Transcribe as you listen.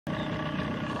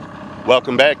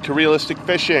Welcome back to Realistic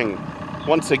Fishing.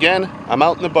 Once again, I'm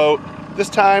out in the boat. This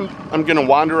time, I'm gonna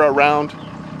wander around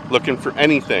looking for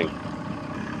anything.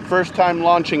 First time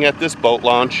launching at this boat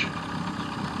launch.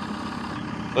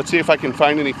 Let's see if I can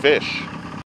find any fish.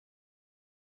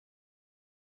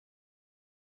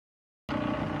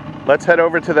 Let's head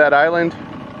over to that island.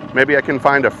 Maybe I can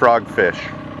find a frogfish.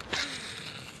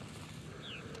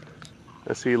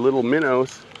 I see little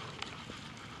minnows.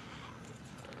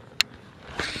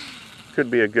 Could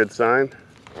be a good sign.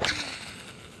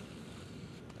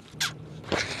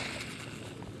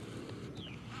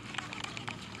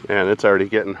 Man, it's already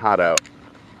getting hot out.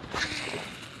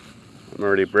 I'm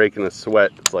already breaking a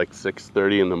sweat. It's like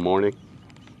 6:30 in the morning.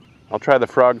 I'll try the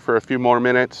frog for a few more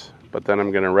minutes, but then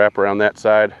I'm gonna wrap around that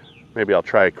side. Maybe I'll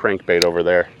try a crankbait over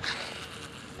there.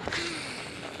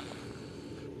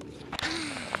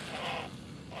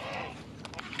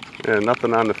 And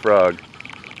nothing on the frog.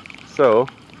 So,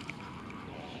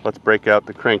 let's break out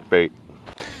the crankbait.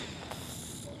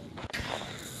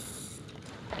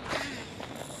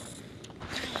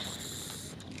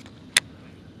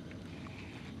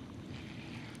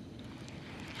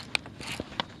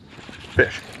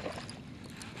 Fish.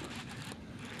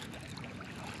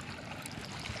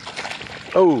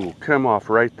 Oh, come off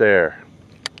right there.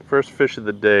 First fish of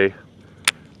the day,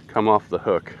 come off the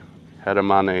hook. Had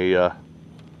him on a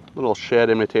little shad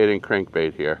imitating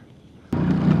crankbait here.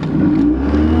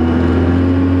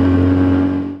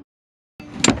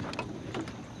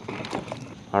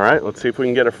 All right, let's see if we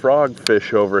can get a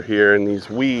frogfish over here in these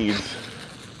weeds.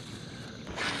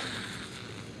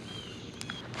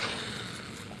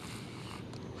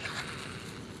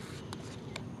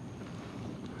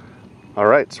 All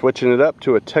right, switching it up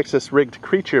to a Texas rigged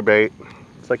creature bait.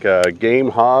 It's like a game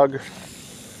hog.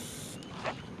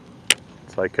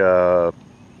 It's like a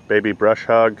baby brush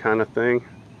hog kind of thing.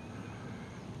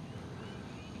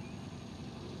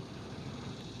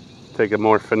 Take a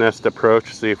more finessed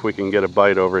approach, see if we can get a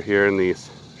bite over here in these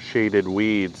shaded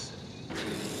weeds.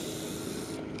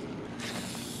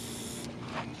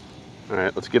 All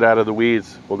right, let's get out of the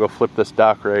weeds. We'll go flip this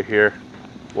dock right here.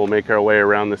 We'll make our way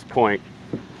around this point.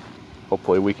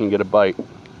 Hopefully we can get a bite.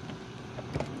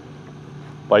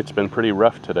 Bite's been pretty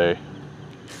rough today.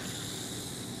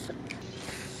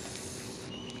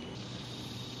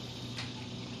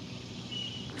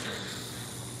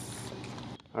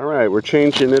 All right, we're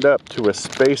changing it up to a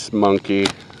space monkey.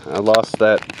 I lost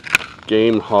that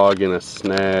game hog in a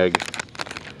snag.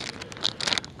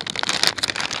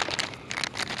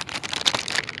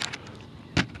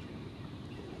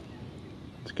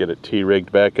 Let's get it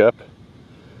T-rigged back up.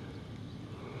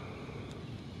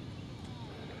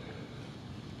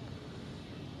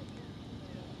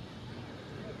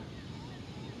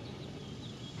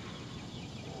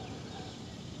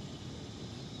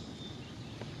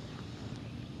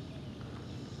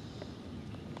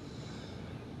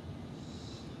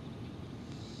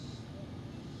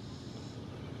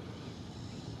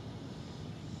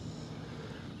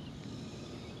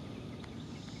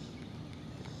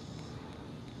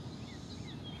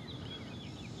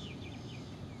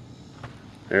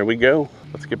 There we go.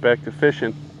 Let's get back to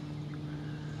fishing.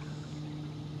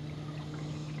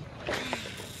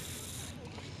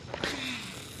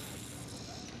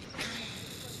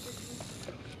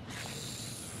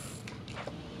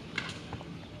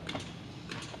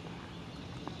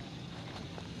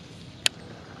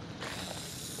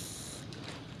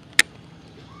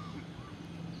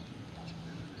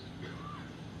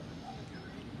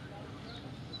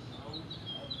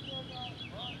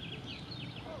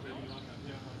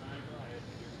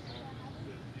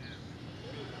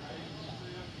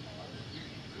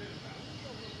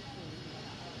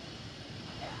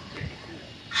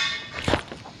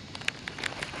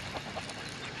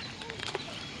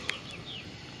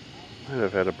 Might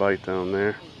have had a bite down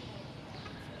there.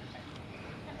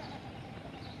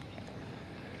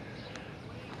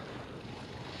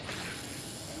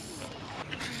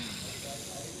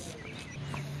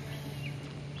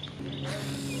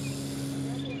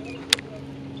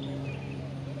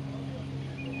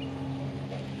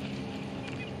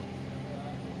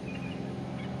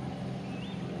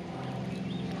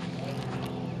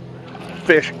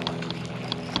 Fish.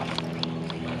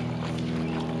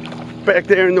 Back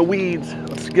there in the weeds.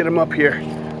 Let's get him up here.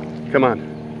 Come on.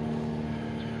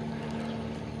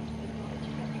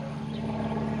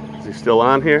 Is he still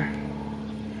on here?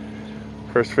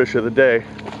 First fish of the day.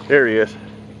 There he is.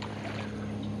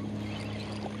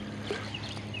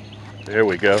 There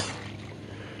we go.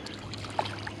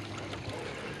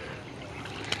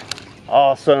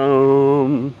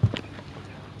 Awesome.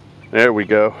 There we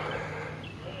go.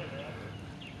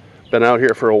 Been out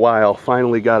here for a while,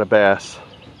 finally got a bass.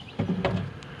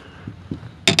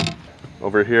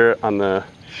 Over here on the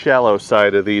shallow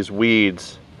side of these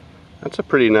weeds. That's a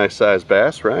pretty nice sized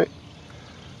bass, right?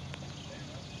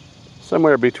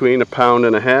 Somewhere between 1.5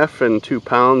 pounds and 2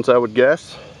 pounds, I would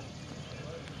guess.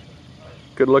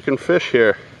 Good looking fish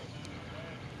here.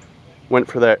 Went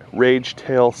for that rage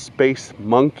tail space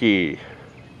monkey.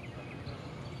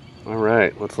 All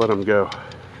right, let's let him go.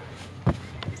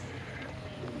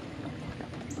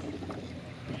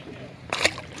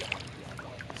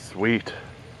 Sweet.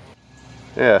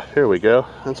 Yeah, here we go.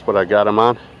 That's what I got him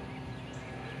on.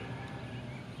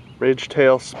 Rage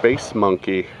tail space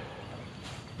monkey.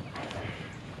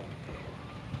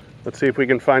 Let's see if we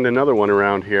can find another one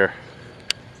around here.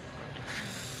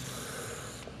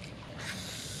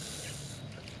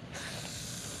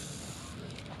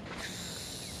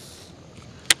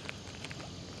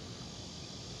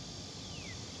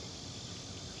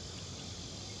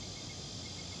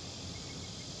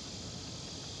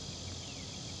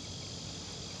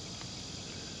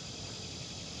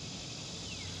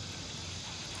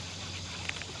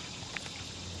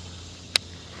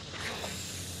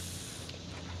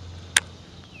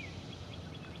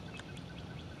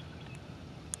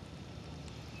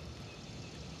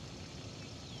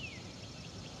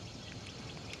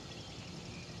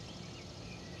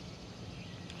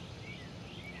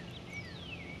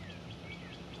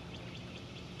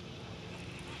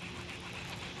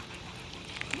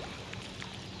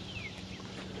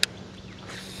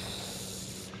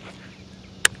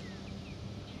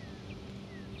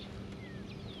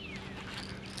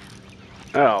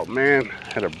 Oh man,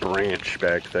 had a branch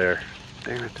back there.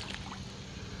 Damn it.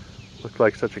 Looked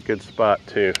like such a good spot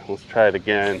too. Let's try it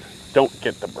again. Don't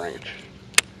get the branch.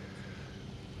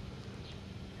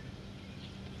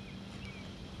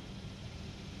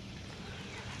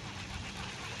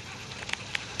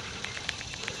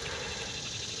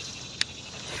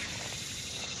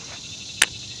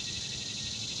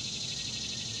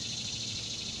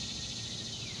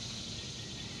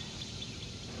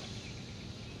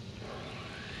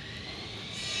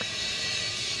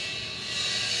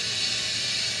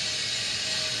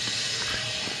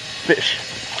 Fish.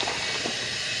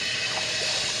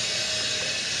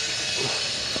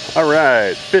 All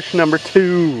right, fish number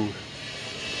 2.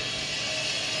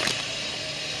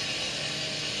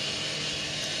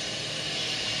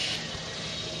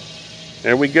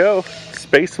 There we go.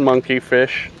 Space monkey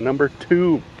fish number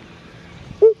 2.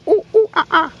 Ooh, ooh, ooh,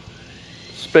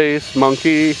 Space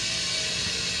monkey.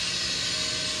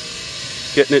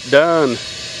 Getting it done.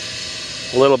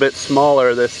 A little bit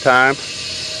smaller this time.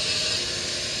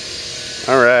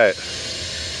 All right,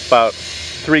 about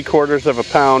 3/4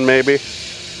 pound maybe.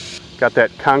 Got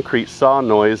that concrete saw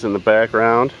noise in the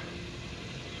background.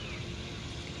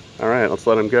 All right, let's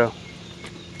let him go.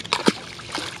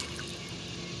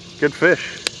 Good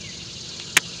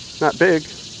fish. Not big,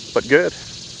 but good.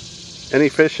 Any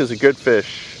fish is a good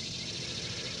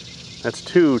fish. That's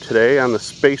 2 today on the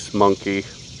space monkey.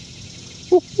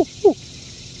 Woo, woo, woo.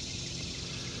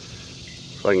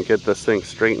 If I can get this thing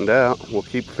straightened out, we'll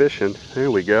keep fishing. There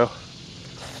we go.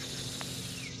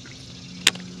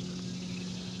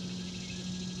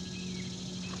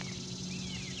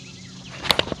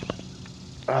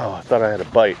 Oh, I thought I had a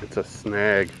bite. It's a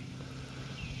snag.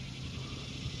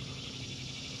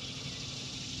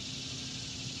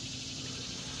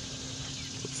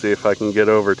 Let's see if I can get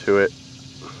over to it.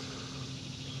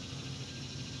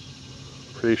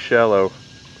 Pretty shallow.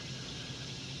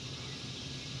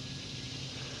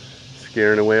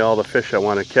 Scaring away all the fish I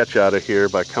want to catch out of here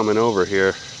by coming over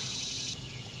here.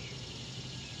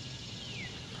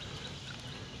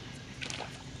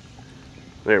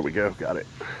 There we go, got it.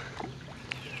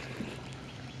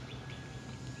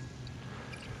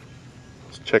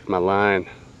 Let's check my line.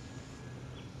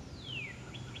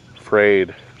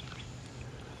 Frayed.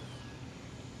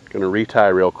 Gonna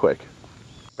retie real quick.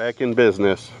 Back in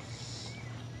business.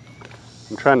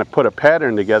 I'm trying to put a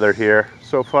pattern together here.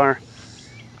 So far,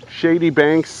 shady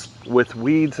banks with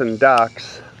weeds and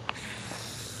docks.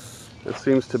 That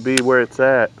seems to be where it's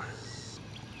at.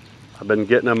 I've been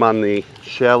getting them on the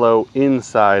shallow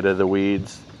inside of the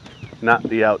weeds, not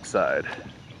the outside.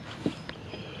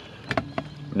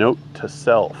 Note to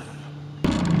self.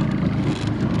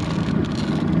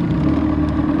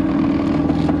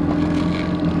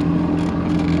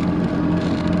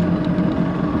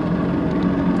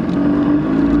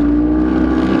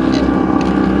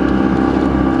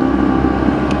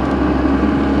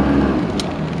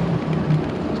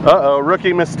 Uh-oh,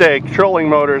 rookie mistake. Trolling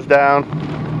motor's down.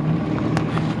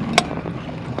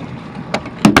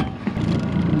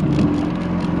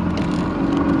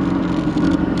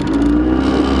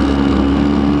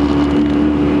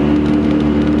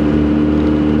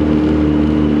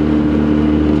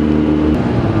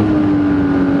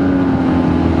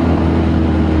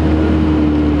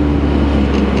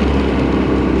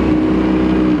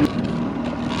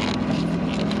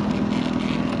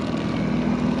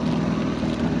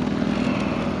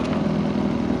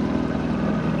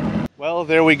 Well,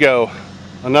 there we go.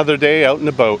 Another day out in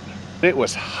the boat. It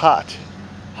was hot.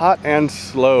 Hot and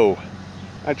slow.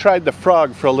 I tried the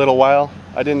frog for a little while.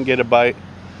 I didn't get a bite.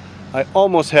 I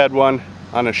almost had one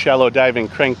on a shallow diving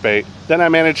crankbait. Then I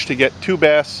managed to get 2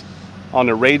 bass on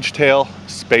a rage tail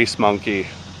space monkey.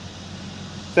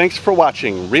 Thanks for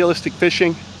watching Realistic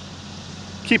Fishing.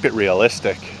 Keep it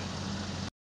realistic.